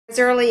As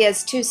early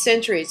as 2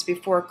 centuries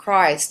before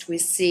Christ, we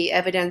see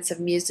evidence of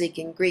music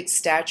in Greek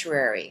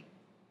statuary.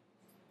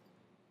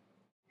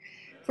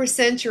 For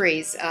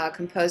centuries,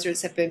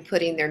 composers have been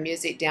putting their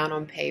music down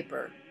on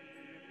paper.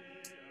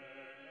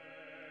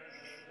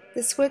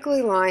 The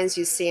squiggly lines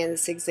you see in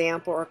this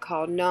example are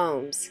called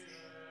gnomes.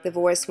 The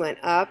voice went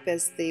up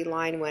as the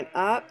line went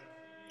up,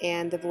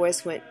 and the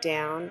voice went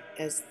down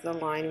as the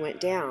line went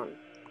down.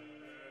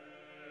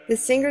 The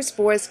singer's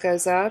voice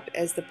goes up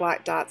as the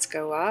black dots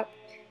go up,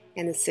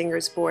 and the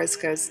singer's voice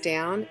goes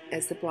down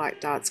as the black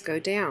dots go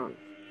down.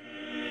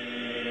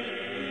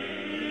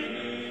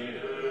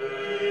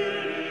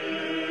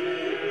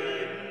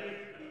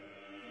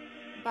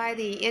 By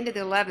the end of the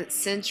 11th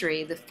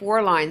century, the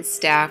 4-line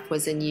staff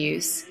was in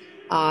use,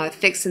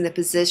 fixing the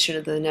position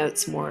of the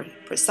notes more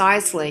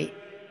precisely.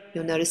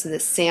 You'll notice in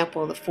this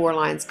sample the 4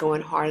 lines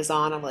going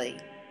horizontally.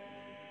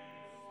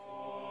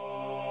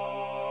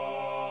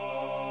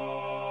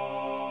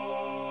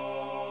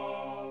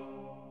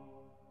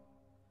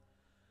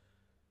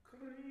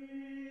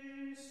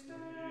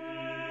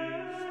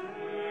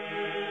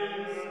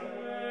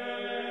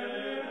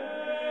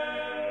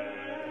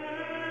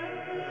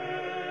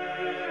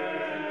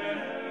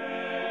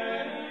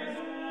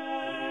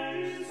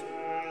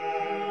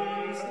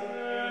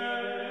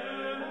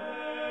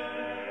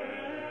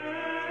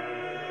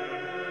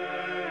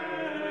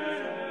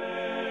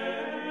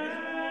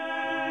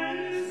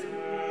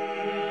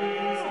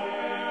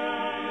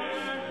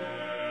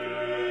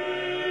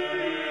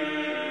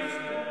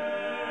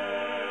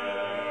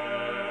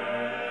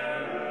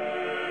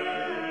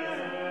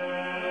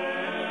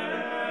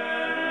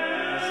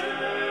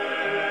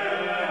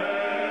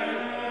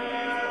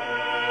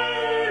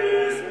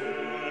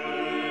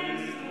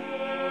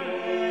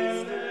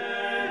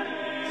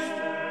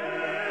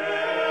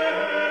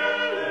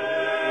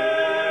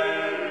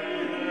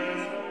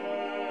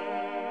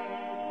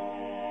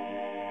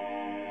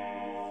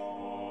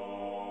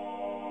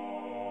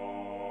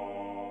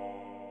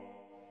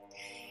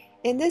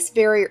 In this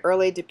very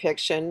early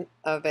depiction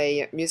of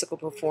a musical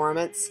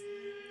performance,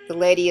 the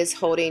lady is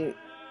holding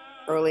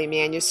early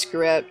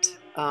manuscript.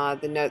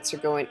 The notes are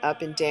going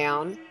up and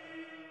down.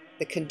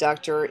 The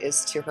conductor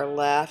is to her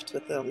left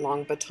with a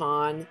long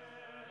baton.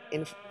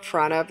 In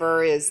front of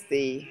her is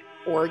the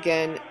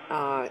organ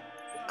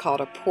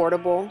called a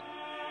portable.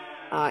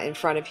 In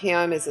front of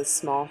him is a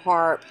small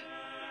harp.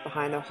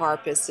 Behind the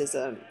harpist is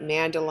a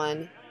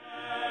mandolin.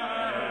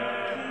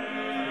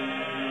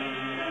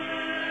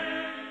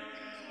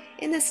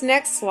 In this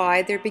next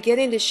slide, they're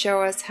beginning to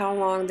show us how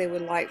long they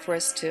would like for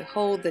us to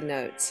hold the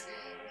notes.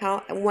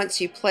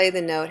 Once you play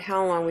the note,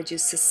 how long would you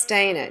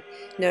sustain it?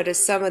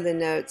 Notice some of the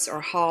notes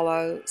are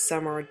hollow,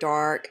 some are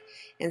dark,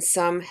 and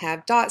some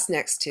have dots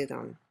next to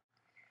them.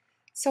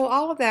 So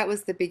all of that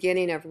was the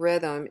beginning of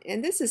rhythm,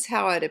 and this is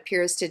how it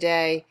appears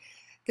today.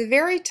 The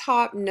very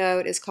top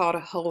note is called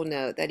a whole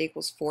note. That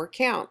equals 4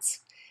 counts.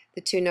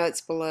 The 2 notes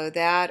below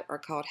that are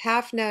called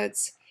half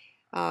notes.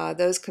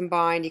 Those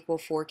combined equal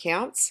 4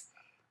 counts.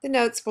 The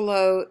notes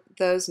below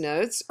those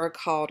notes are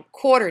called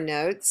quarter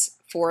notes.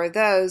 4 of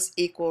those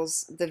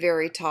equals the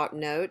very top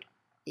note,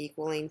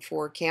 equaling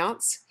 4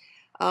 counts.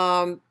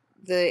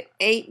 The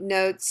 8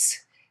 notes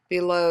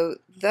below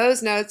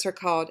those notes are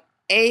called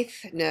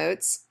eighth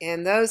notes,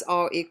 and those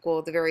all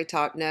equal the very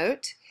top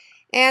note.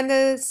 And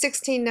the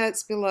 16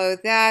 notes below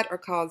that are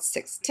called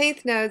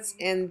 16th notes,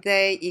 and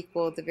they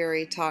equal the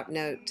very top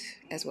note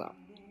as well.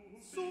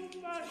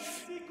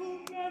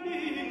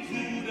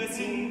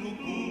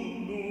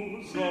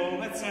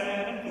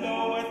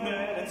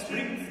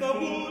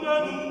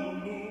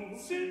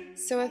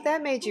 So if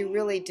that made you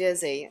really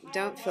dizzy,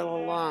 don't feel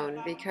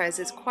alone, because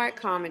it's quite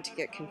common to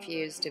get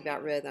confused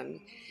about rhythm.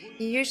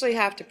 You usually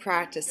have to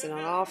practice it an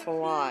awful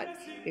lot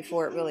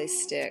before it really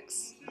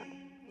sticks.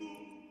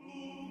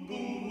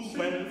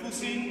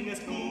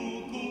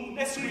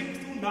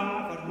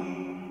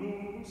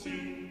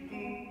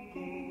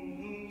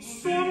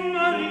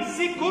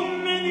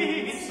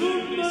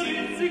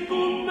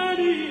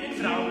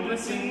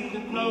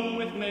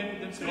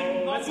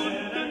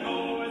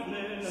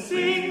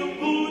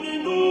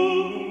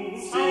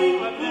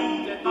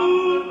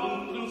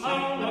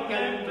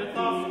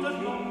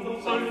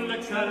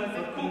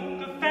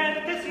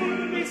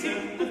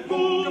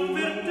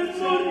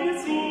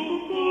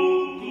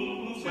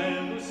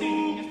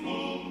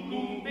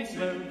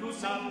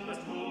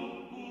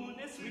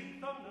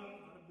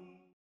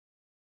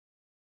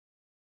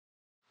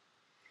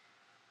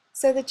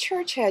 So the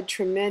church had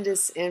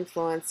tremendous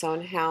influence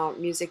on how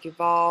music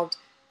evolved,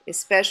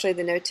 especially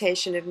the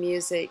notation of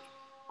music.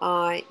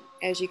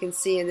 As you can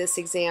see in this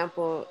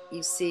example,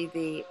 you see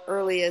the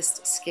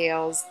earliest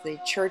scales, the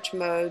church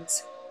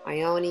modes,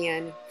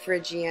 Ionian,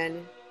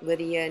 Phrygian,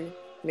 Lydian,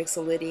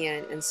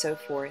 Mixolydian, and so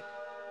forth.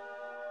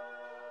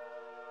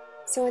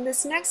 So in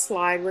this next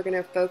slide, we're going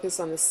to focus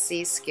on the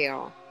C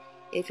scale.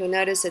 If you'll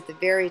notice at the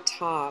very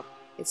top,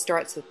 it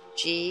starts with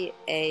G,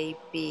 A,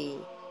 B.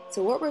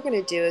 So what we're going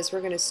to do is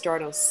we're going to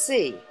start on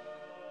C.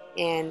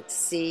 and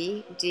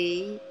C,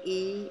 D,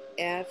 E,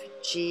 F,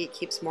 G. It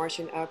keeps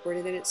marching upward,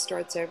 and then it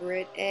starts over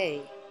at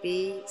A,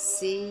 B,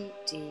 C,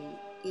 D,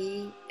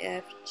 E,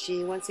 F,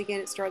 G. Once again,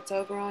 it starts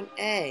over on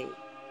A.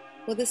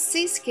 Well, the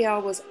C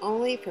scale was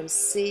only from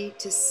C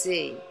to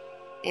C.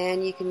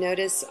 And you can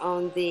notice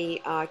on the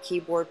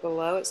keyboard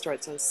below, it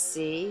starts on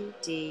C,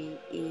 D,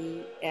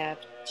 E, F,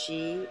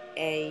 G,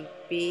 A,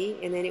 B,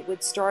 and then it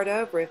would start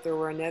over. If there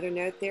were another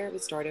note there, it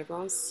would start over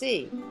on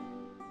C.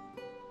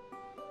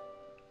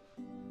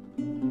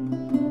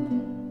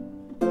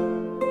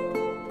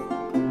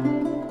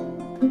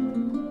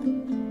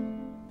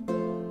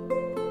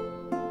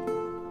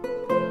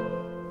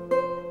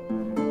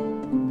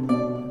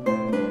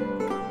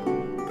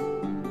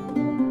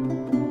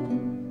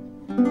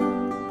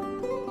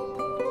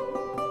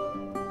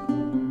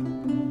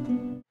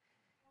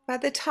 By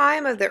the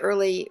time of the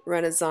early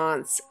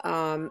Renaissance,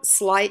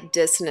 slight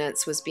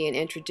dissonance was being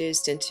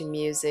introduced into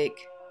music.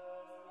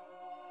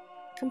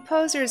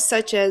 Composers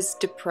such as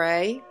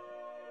Dupre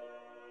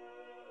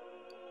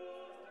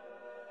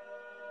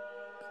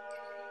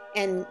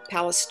and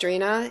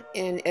Palestrina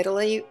in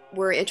Italy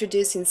were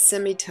introducing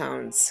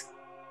semitones.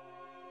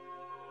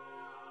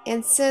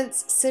 And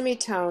since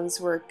semitones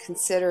were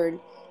considered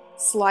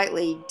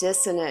slightly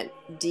dissonant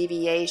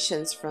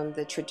deviations from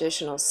the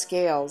traditional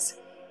scales,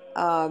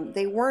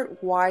 they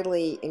weren't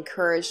widely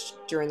encouraged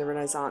during the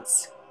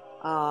Renaissance.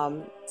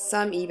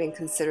 Some even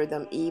considered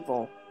them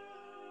evil.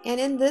 And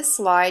in this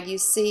slide, you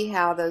see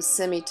how those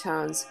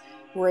semitones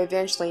were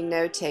eventually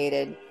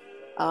notated.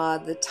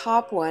 The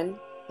top one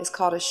is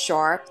called a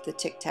sharp, the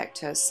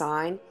tic-tac-toe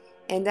sign,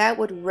 and that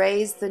would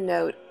raise the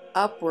note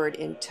upward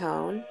in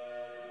tone,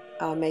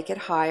 make it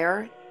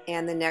higher.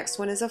 And the next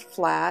one is a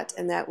flat,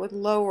 and that would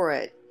lower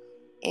it.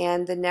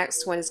 And the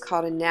next one is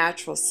called a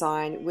natural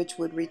sign, which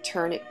would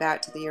return it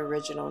back to the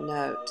original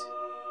note.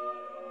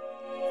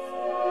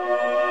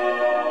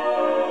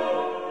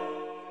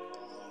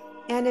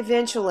 And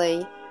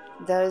eventually,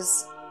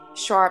 those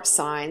sharp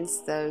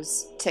signs,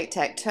 those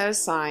tic-tac-toe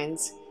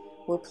signs,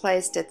 were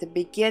placed at the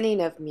beginning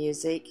of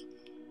music,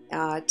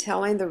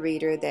 telling the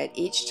reader that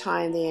each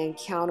time they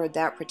encountered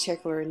that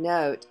particular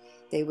note,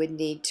 they would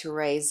need to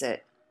raise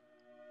it.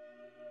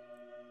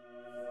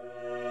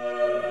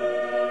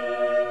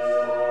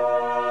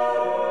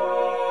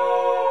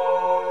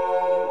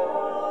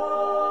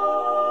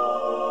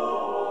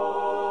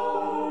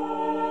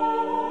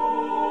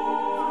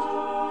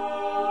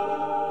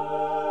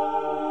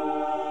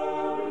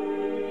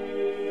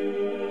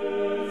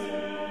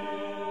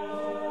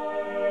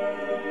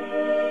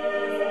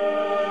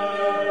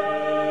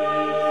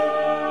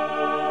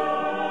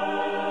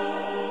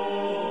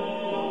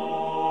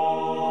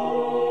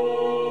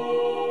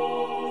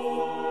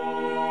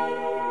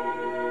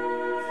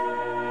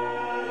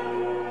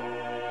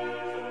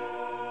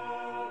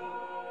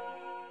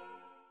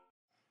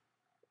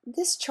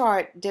 This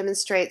chart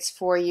demonstrates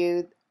for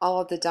you all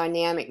of the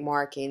dynamic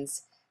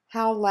markings,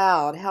 how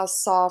loud, how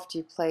soft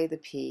you play the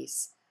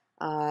piece.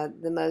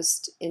 The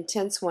most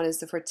intense one is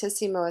the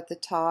fortissimo at the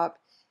top,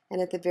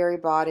 and at the very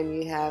bottom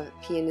you have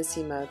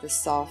pianissimo, the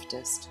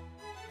softest.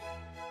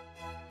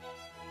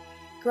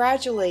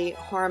 Gradually,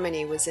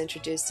 harmony was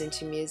introduced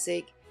into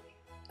music.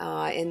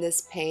 In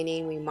this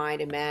painting, we might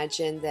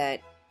imagine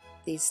that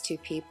these two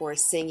people are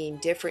singing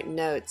different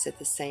notes at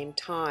the same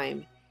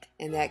time,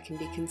 and that can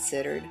be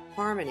considered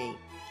harmony.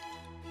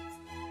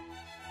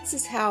 This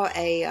is how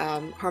a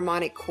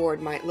harmonic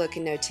chord might look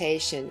in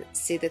notation.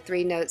 See the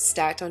three notes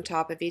stacked on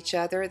top of each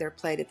other? They're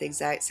played at the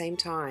exact same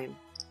time.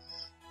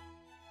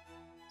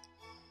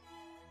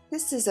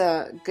 This is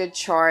a good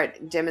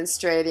chart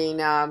demonstrating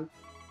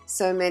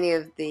so many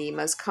of the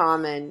most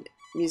common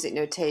music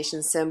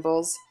notation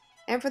symbols,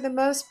 and for the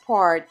most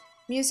part,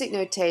 music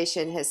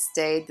notation has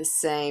stayed the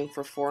same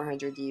for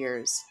 400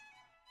 years.